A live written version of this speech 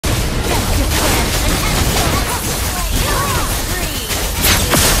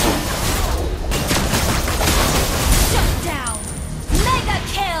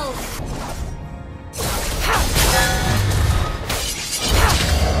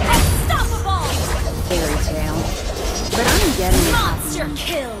fairy tale, but I'm getting it. Monster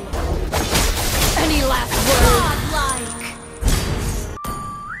kill! Any last words? Godlike!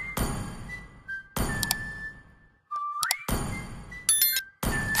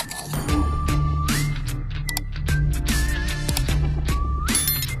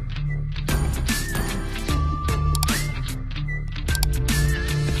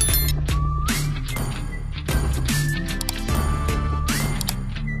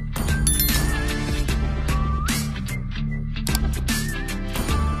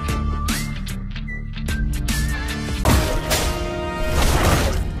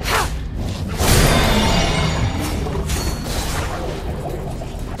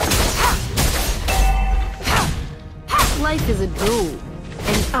 Life is a duel,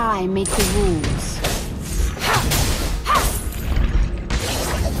 and I make the rules.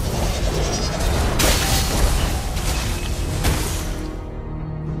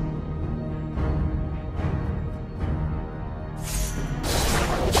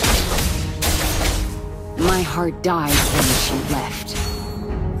 My heart died when she left.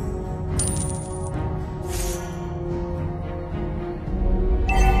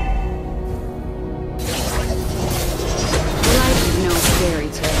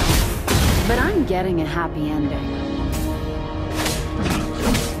 But I'm getting a happy ending.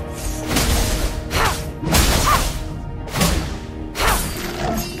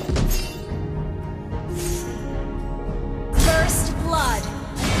 First blood.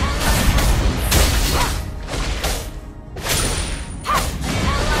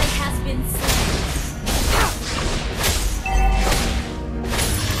 Ally has been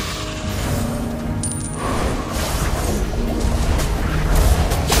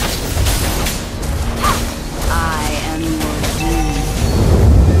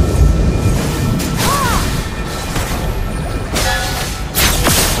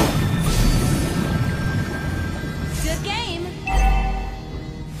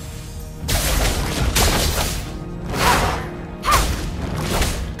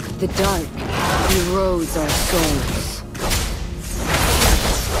The dark erodes our souls.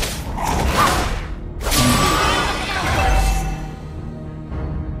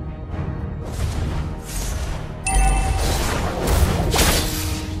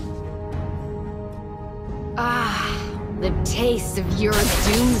 Ah, the taste of your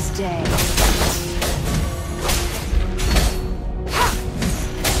doomsday.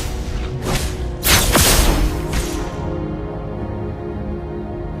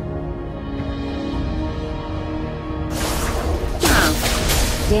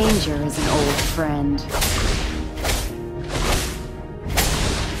 Danger is an old friend.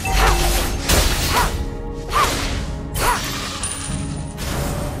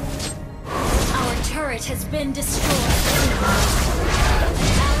 Our turret has been destroyed. An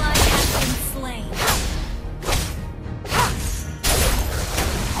ally has been slain.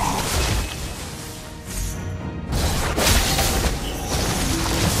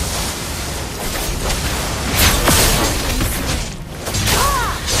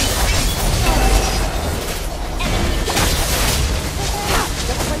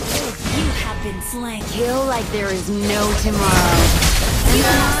 Slain. Kill like there is no tomorrow. You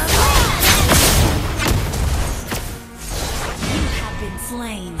have been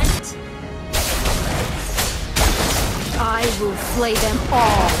slain. I will slay them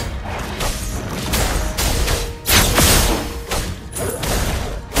all.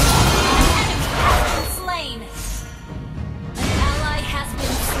 Slain. An ally has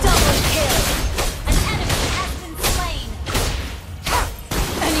been double kill. An enemy has been slain.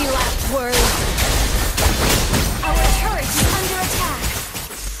 Any last words? Our turret is under attack.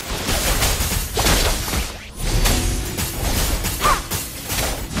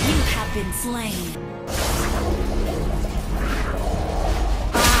 You have been slain.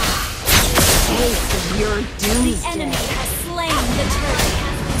 Taste of your doomsday. The enemy has slain the turret.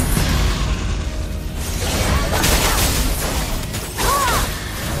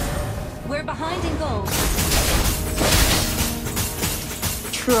 We're behind in gold.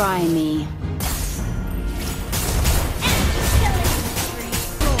 Try me.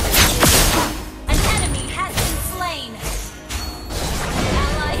 An enemy has been slain. An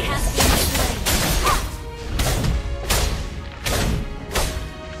ally has been slain.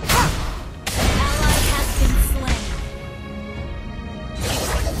 An ally has been slain.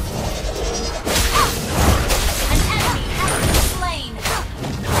 An enemy has been slain.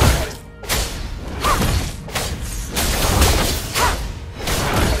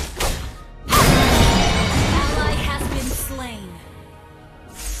 An ally has been slain.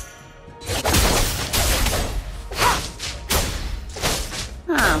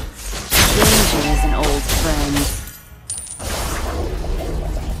 Oh, danger is an old friends.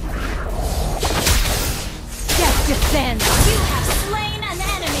 Death descends! You have slain an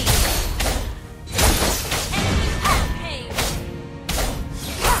enemy! Enemy rampage!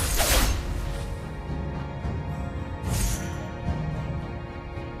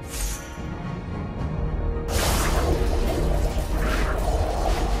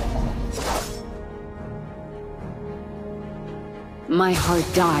 My heart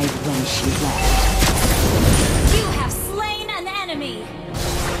died when she left. You have slain an enemy!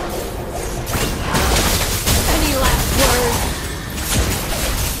 Any last words?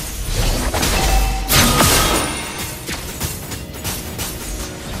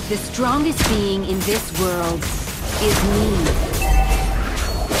 The strongest being in this world is me.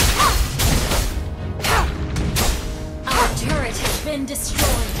 Our turret has been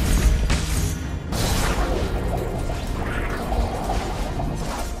destroyed.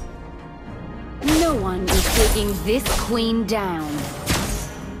 No one is taking this queen down.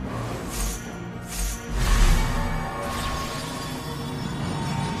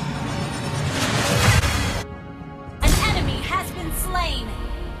 An enemy has been slain.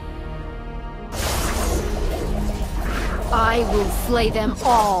 I will slay them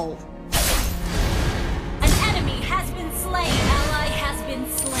all. An enemy has been slain. Ally has been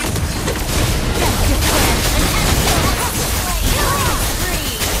slain. Death descends. An enemy has been slain. Killing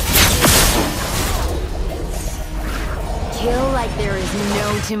spree. Kill like there is no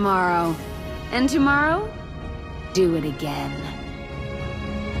tomorrow. And tomorrow? Do it again.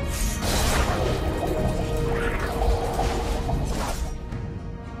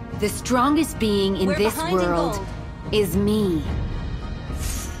 The strongest being in We're this behind in world gold. is me.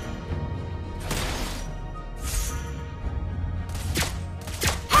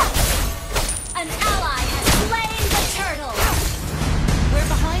 An ally has slain the turtle. We're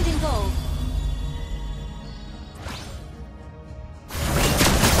behind in gold.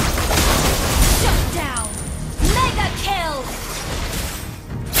 Shut down. Mega kill.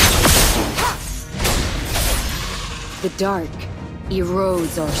 The dark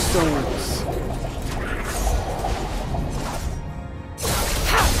erodes our souls.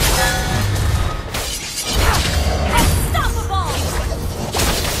 Unstoppable.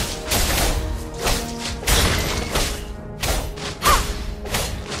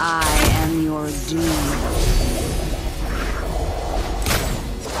 I am your doom.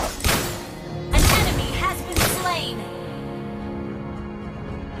 An enemy has been slain.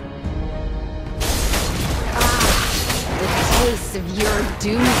 The taste of your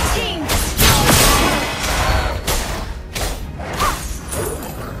doom. Team destroyed.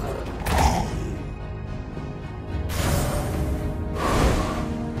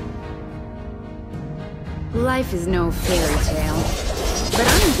 Life is no fairy tale, but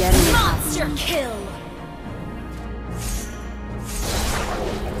I'm getting it. Monster kill.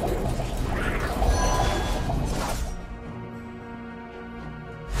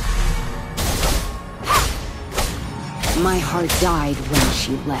 My heart died when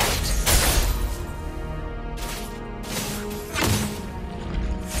she left.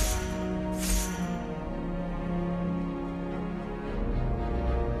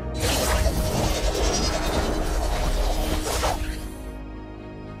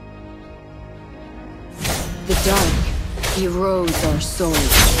 The dark erodes our souls.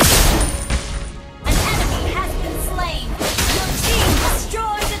 An enemy has been slain. Your team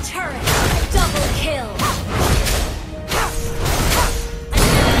destroyed a turret. Double kill. An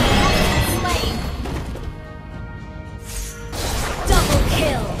enemy has been slain. Double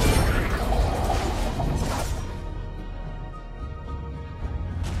kill.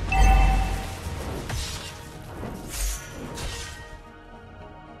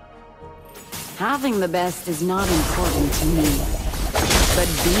 Having the best is not important to me, but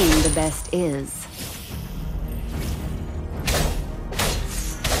being the best is.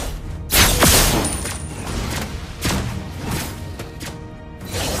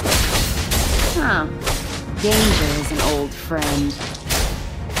 Huh. Danger is an old friend.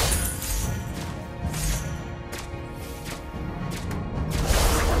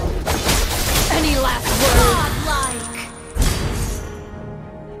 Any last words? Godlike.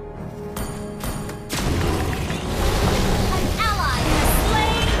 An ally has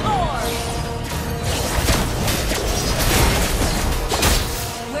slain Orb.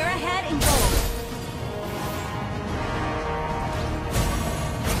 We're ahead in gold.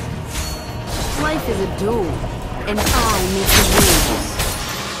 Life is a duel, and I make the rules.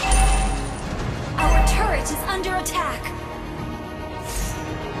 Our turret is under attack.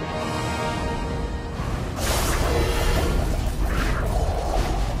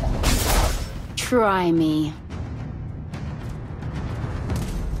 Try me.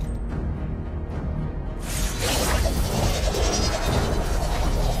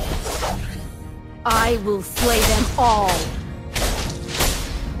 I will slay them all.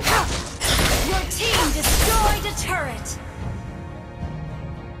 Your team destroyed a turret.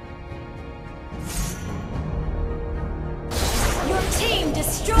 Your team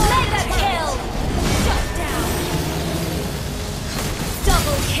destroyed a kill. Shut down.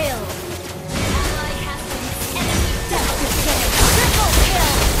 Double kill. Ally has been enemy devastated. Triple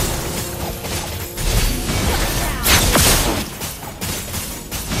kill.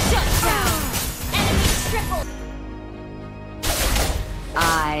 Shut down. Enemy triple. I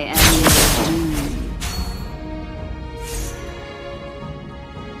am your doom.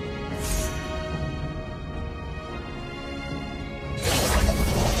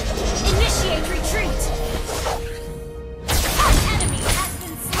 Initiate retreat. An enemy has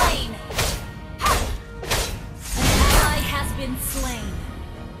been slain. An ally has been slain.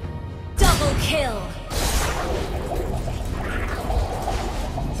 Double kill.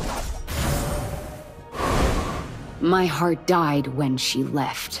 My heart died when she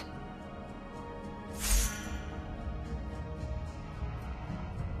left.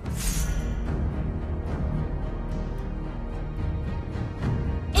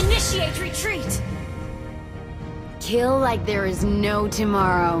 Initiate retreat. Kill like there is no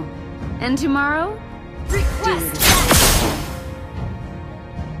tomorrow. And tomorrow? Request death.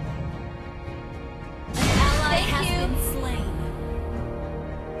 An ally has been slain.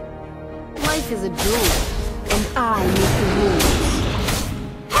 Life is a duel, and I make the rules.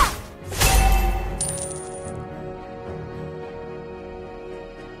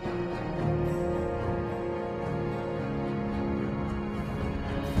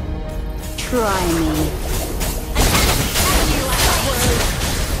 Try me.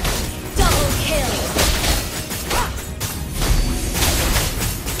 Double kill.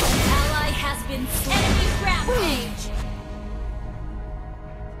 An ally has been slain. Enemy rampage.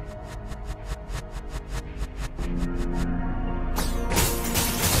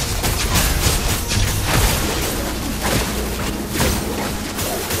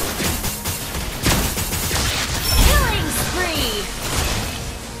 Killing spree.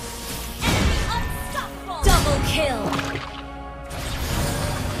 Enemy unstoppable. Double kill.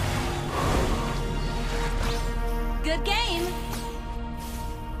 Good game.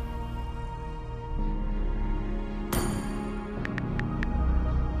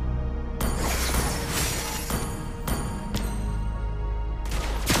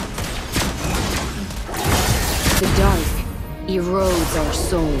 The dark erodes our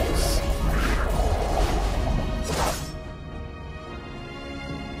souls.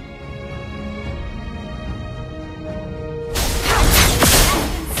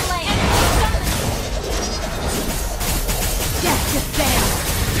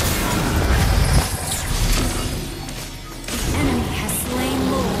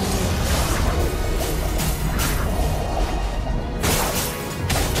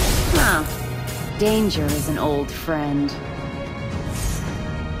 Danger is an old friend.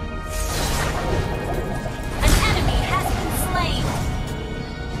 An enemy has been slain.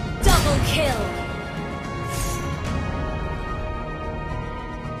 Double kill.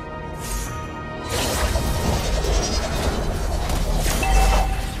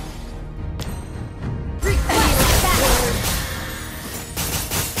 Request backward.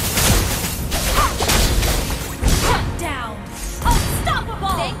 Shut down. Unstoppable.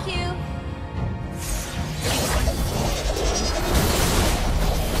 Thank you.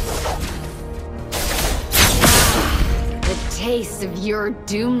 Taste of your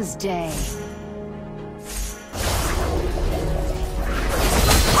doomsday.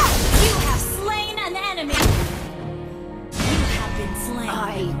 You have slain an enemy. You have been slain.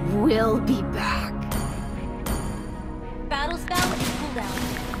 I will be back. Battle spell cooldown.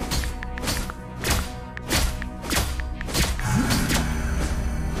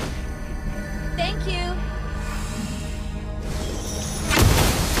 Thank you.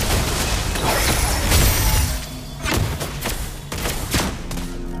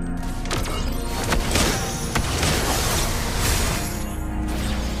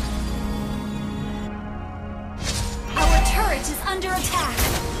 Is under attack.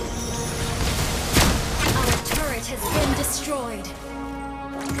 Our turret has been destroyed.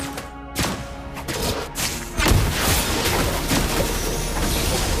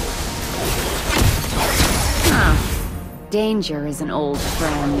 Danger is an old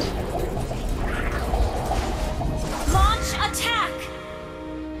friend. Launch attack!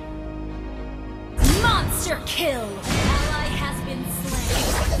 Monster kill! Ally has been slain.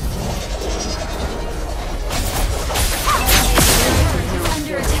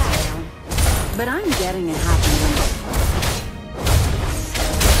 But I'm getting a happy ending.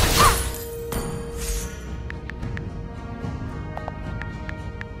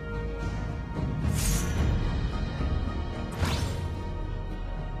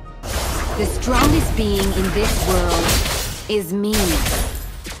 The strongest being in this world is me.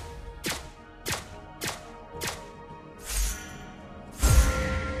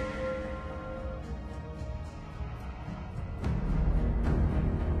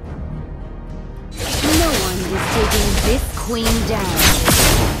 No one is taking this queen down.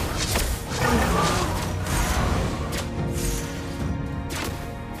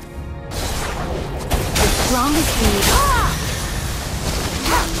 The strongest being...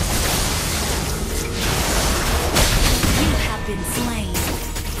 Been slain.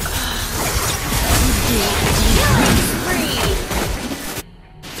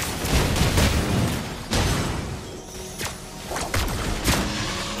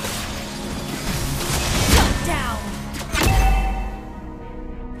 Shut down.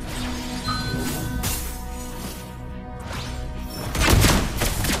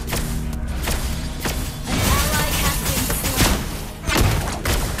 An ally has been slain.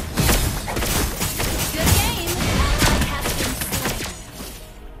 Good game. Ally has been slain.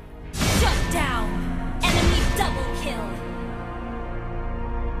 Shut down! Enemy double kill!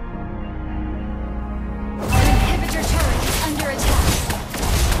 Our inhibitor turret is under attack.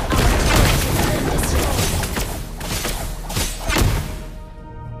 Our turret has been destroyed.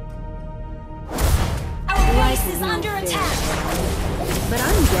 Our base is under attack. But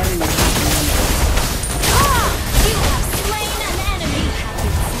I'm getting it.